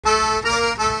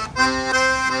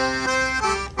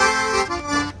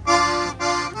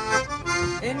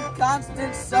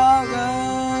constant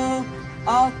sorrow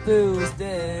all through his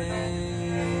days.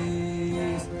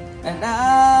 And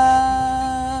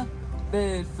I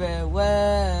bid farewell,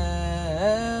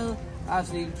 I've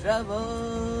seen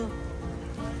trouble,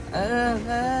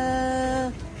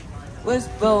 was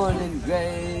born in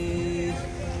grace,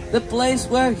 the place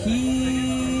where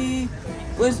he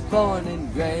was born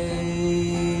in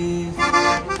grace.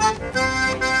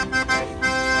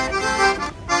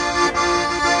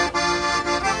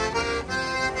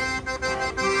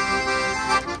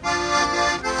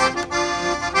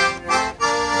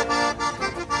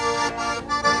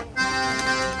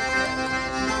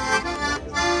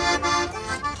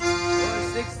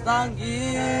 Long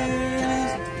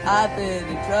years I've been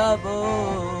in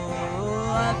trouble,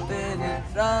 I've been in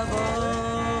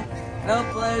trouble. No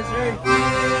pleasure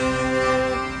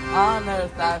here on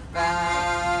earth I found.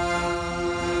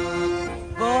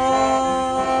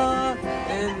 For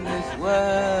in this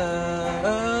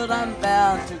world I'm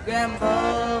bound to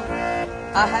gamble.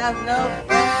 I have no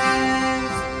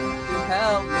friends to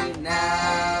help me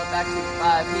now. Back to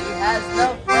 5, he has no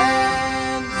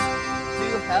friends to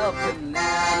help him now.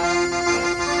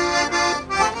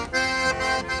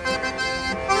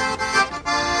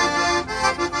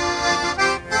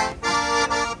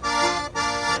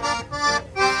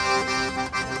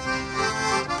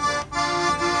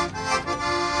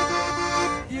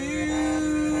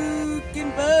 You can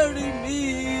bury me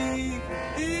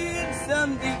in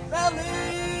some deep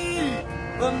valley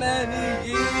for many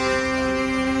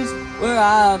years where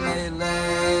I may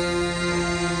lay,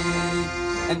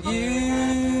 and you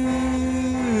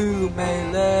may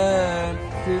learn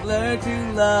to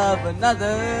love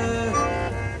another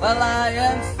while I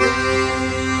am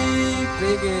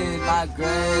sleeping in my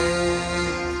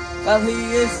grave, while he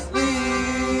is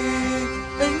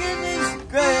sleeping in his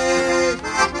grave.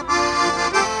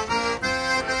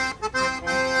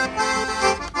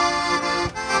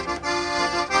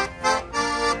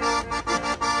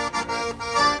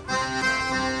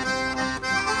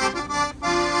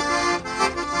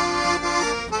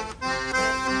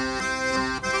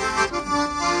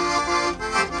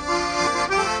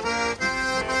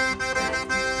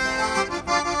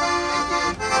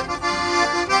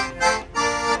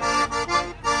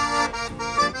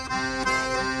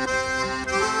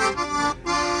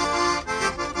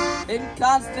 In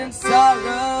constant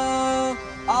sorrow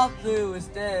all through his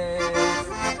days.